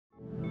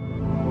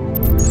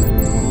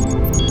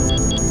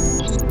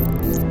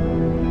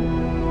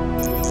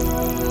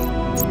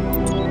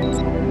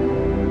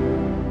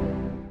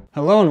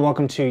Hello and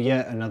welcome to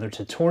yet another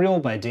tutorial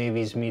by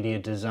Davies Media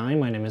Design.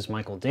 My name is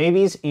Michael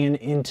Davies, and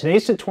in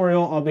today's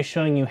tutorial I'll be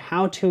showing you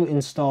how to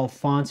install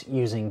fonts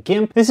using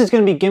GIMP. This is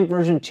going to be GIMP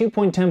version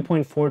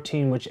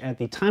 2.10.14, which at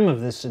the time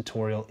of this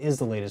tutorial is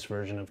the latest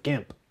version of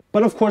GIMP.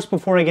 But of course,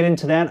 before I get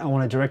into that, I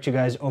want to direct you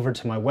guys over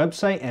to my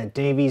website at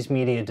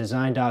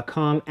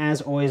daviesmediadesign.com.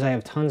 As always, I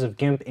have tons of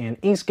GIMP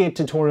and Inkscape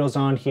tutorials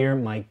on here,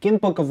 my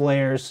GIMP book of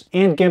layers,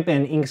 and GIMP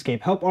and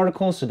Inkscape help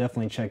articles, so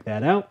definitely check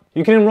that out.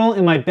 You can enroll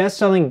in my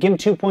best-selling GIMP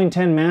 2.10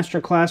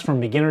 Masterclass from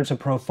beginner to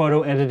pro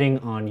photo editing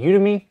on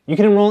Udemy. You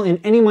can enroll in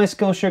any of my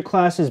Skillshare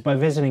classes by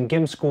visiting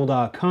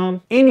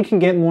gimpschool.com, and you can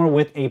get more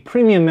with a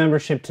premium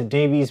membership to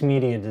Davies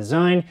Media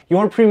Design.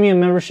 Your premium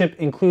membership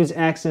includes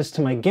access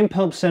to my GIMP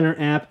Help Center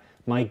app,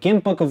 my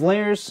GIMP book of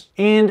layers,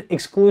 and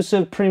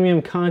exclusive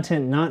premium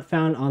content not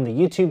found on the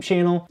YouTube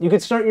channel. You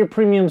can start your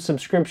premium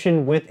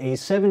subscription with a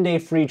 7-day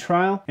free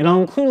trial, and I'll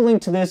include a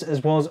link to this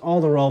as well as all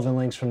the relevant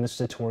links from this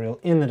tutorial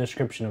in the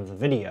description of the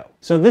video.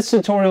 So this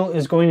tutorial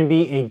is going to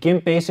be a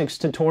GIMP basics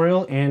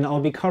tutorial, and I'll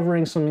be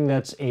covering something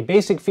that's a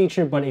basic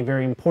feature but a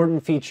very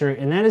important feature,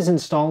 and that is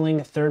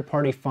installing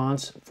third-party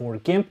fonts for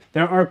GIMP.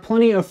 There are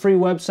plenty of free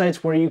websites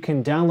where you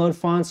can download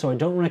fonts, so I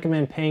don't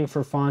recommend paying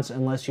for fonts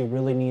unless you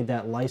really need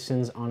that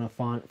license on a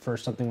font for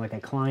something like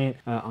a client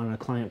on a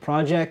client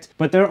project.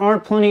 But there are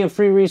plenty of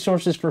free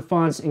resources for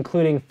fonts,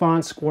 including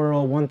Font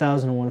Squirrel,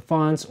 1001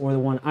 Fonts, or the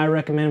one I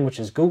recommend,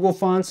 which is Google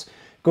Fonts.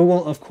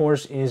 Google, of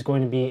course, is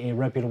going to be a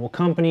reputable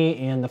company,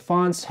 and the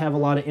fonts have a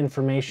lot of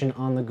information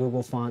on the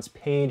Google Fonts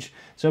page,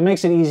 so it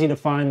makes it easy to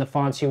find the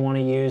fonts you want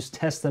to use,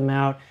 test them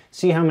out,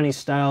 see how many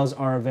styles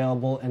are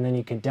available, and then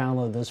you can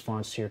download those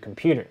fonts to your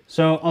computer.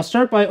 So I'll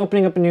start by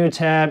opening up a new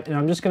tab, and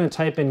I'm just going to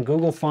type in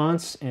Google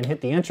Fonts and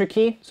hit the Enter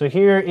key. So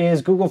here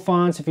is Google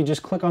Fonts. If you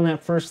just click on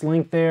that first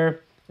link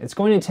there, it's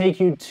going to take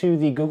you to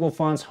the Google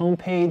Fonts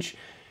homepage.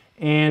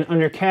 And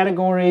under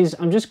categories,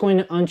 I'm just going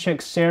to uncheck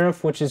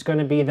serif, which is going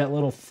to be that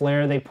little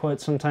flare they put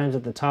sometimes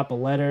at the top of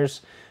letters.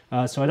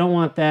 So I don't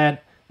want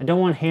that. I don't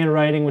want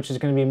handwriting, which is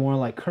going to be more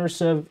like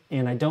cursive.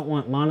 And I don't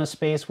want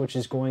monospace, which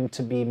is going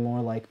to be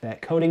more like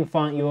that coding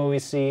font you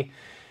always see.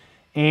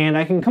 And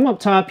I can come up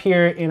top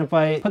here, and if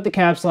I put the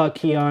caps lock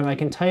key on, I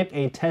can type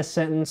a test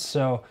sentence.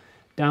 So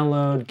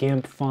download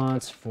GIMP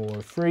fonts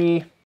for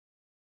free.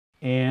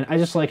 And I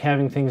just like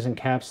having things in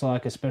caps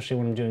lock, especially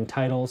when I'm doing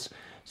titles.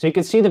 So you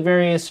can see the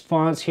various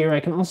fonts here. I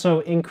can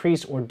also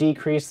increase or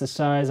decrease the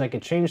size. I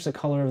could change the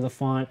color of the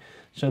font.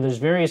 So there's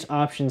various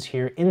options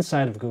here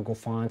inside of Google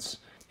Fonts.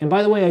 And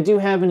by the way, I do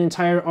have an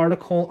entire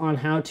article on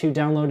how to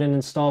download and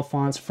install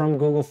fonts from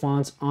Google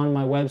Fonts on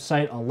my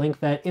website. I'll link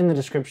that in the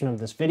description of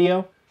this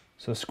video.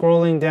 So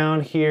scrolling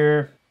down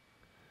here,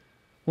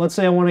 let's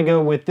say I want to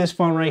go with this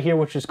font right here,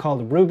 which is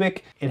called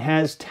Rubik. It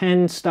has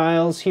 10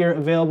 styles here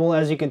available.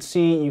 As you can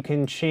see, you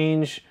can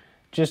change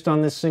just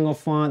on this single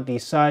font the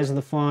size of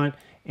the font,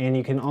 and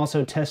you can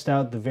also test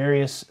out the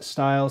various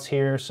styles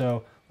here.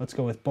 So let's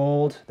go with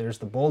bold. There's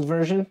the bold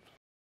version.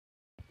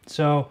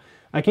 So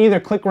I can either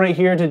click right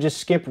here to just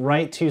skip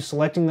right to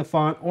selecting the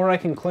font, or I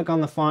can click on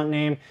the font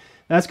name.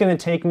 That's going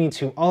to take me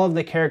to all of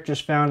the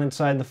characters found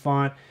inside the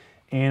font.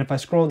 And if I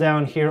scroll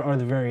down, here are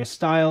the various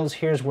styles.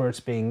 Here's where it's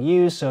being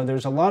used. So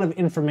there's a lot of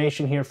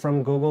information here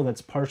from Google.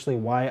 That's partially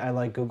why I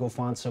like Google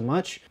Fonts so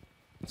much.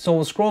 So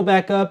we'll scroll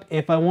back up.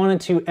 If I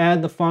wanted to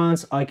add the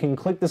fonts, I can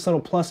click this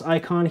little plus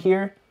icon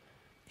here.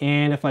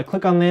 And if I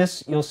click on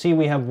this, you'll see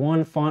we have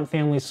one font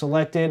family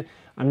selected.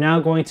 I'm now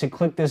going to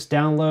click this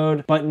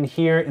download button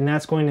here, and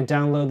that's going to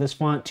download this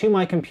font to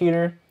my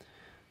computer.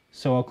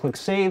 So I'll click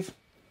save.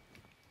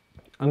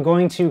 I'm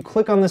going to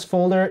click on this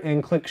folder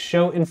and click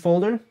show in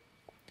folder.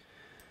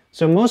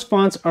 So most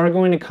fonts are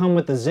going to come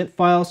with a zip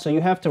file, so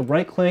you have to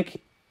right click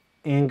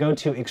and go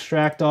to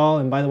extract all.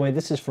 And by the way,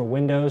 this is for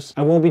Windows.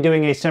 I will be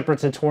doing a separate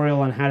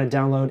tutorial on how to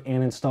download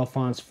and install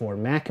fonts for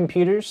Mac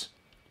computers.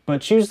 But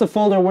choose the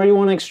folder where you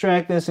want to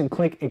extract this and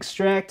click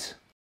extract.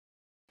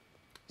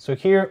 So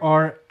here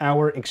are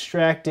our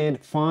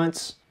extracted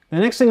fonts. The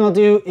next thing I'll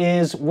do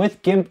is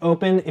with GIMP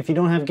open. If you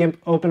don't have GIMP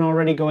open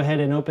already, go ahead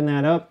and open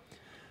that up.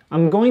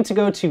 I'm going to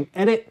go to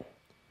Edit,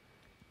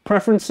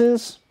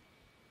 Preferences,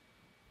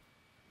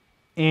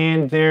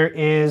 and there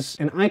is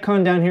an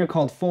icon down here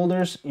called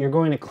Folders. You're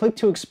going to click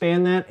to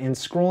expand that and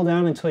scroll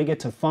down until you get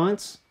to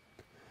Fonts.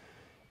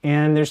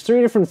 And there's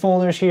 3 different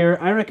folders here.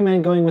 I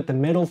recommend going with the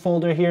middle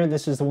folder here.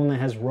 This is the one that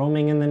has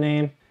roaming in the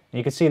name. And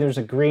you can see there's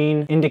a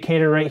green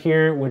indicator right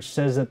here which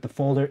says that the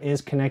folder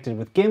is connected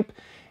with GIMP.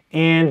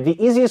 And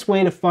the easiest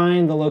way to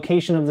find the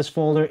location of this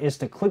folder is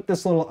to click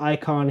this little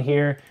icon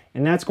here,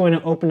 and that's going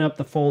to open up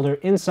the folder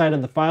inside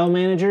of the file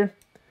manager.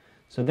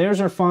 So there's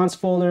our fonts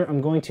folder.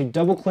 I'm going to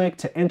double click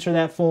to enter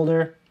that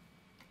folder.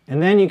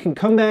 And then you can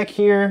come back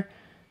here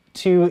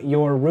to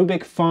your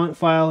Rubik font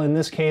file. In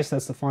this case,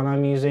 that's the font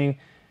I'm using.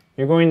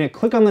 You're going to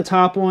click on the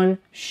top one,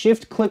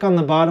 shift click on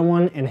the bottom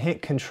one, and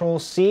hit Control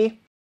C.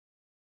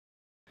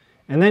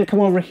 And then come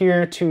over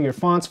here to your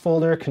fonts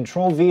folder,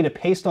 Control V to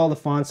paste all the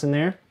fonts in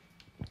there.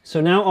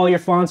 So now all your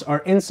fonts are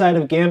inside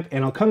of GIMP,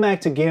 and I'll come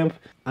back to GIMP.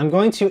 I'm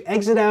going to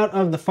exit out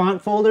of the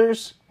font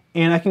folders,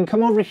 And I can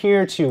come over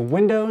here to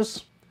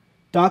Windows,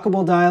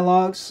 Dockable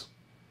Dialogues,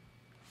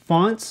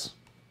 Fonts.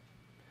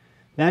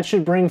 That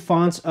should bring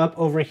fonts up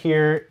over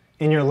here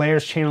in your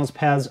Layers, Channels,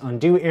 Paths,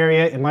 Undo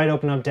area. It might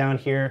open up down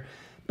here.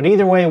 But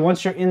either way,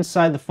 once you're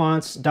inside the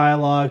fonts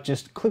dialog,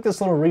 just click this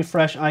little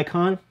refresh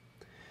icon.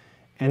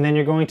 And then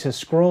you're going to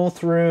scroll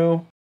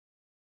through.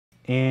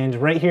 And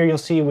right here, you'll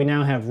see we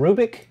now have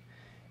Rubric.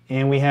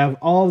 And we have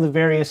all of the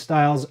various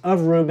styles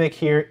of Rubric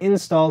here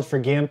installed for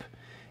GIMP.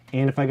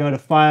 And if I go to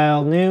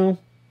File, New,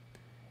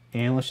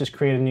 and let's just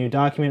create a new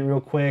document real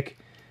quick.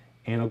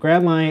 And I'll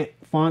grab my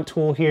font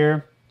tool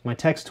here, my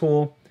text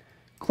tool,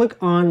 click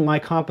on my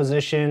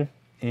composition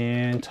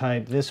and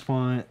type this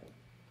font,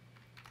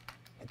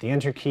 hit the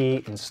Enter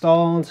key,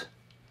 installed.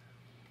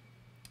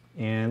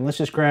 And let's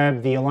just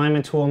grab the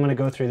alignment tool. I'm going to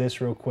go through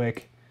this real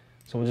quick.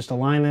 So we'll just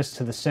align this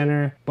to the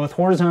center, both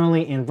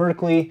horizontally and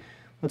vertically.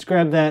 Let's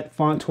grab that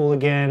font tool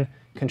again,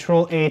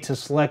 Control A to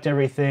select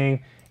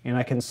everything, and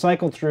I can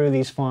cycle through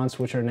these fonts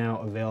which are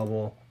now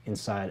available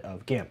inside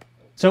of GIMP.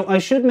 So I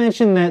should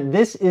mention that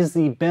this is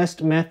the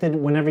best method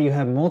whenever you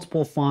have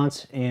multiple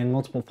fonts and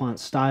multiple font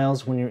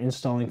styles when you're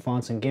installing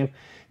fonts in GIMP.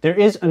 There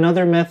is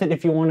another method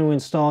if you want to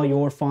install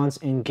your fonts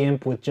in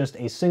GIMP with just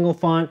a single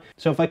font.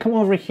 So if I come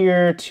over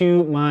here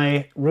to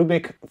my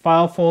Rubric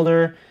file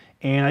folder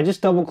and I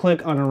just double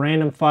click on a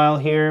random file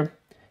here,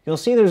 you'll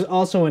see there's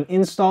also an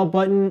install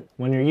button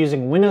when you're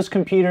using a Windows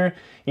computer.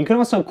 You can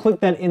also click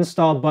that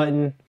install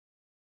button.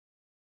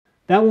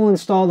 That will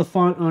install the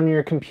font on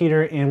your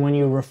computer, and when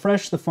you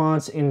refresh the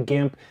fonts in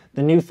GIMP,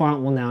 the new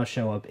font will now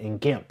show up in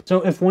GIMP.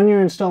 So if when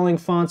you're installing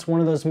fonts,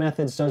 one of those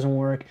methods doesn't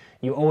work,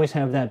 you always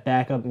have that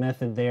backup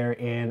method there,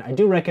 and I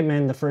do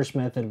recommend the first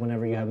method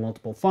whenever you have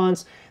multiple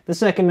fonts. The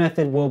second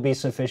method will be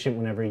sufficient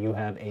whenever you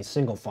have a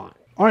single font.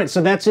 Alright,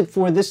 so that's it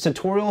for this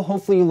tutorial.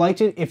 Hopefully you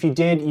liked it. If you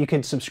did, you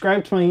could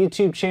subscribe to my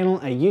YouTube channel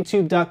at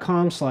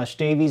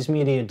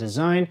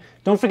youtube.com/daviesmediadesign.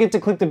 Don't forget to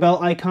click the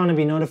bell icon to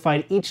be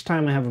notified each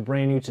time I have a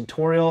brand new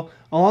tutorial.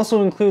 I'll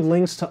also include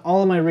links to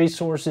all of my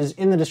resources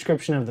in the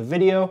description of the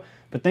video.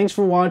 But thanks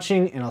for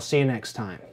watching, and I'll see you next time.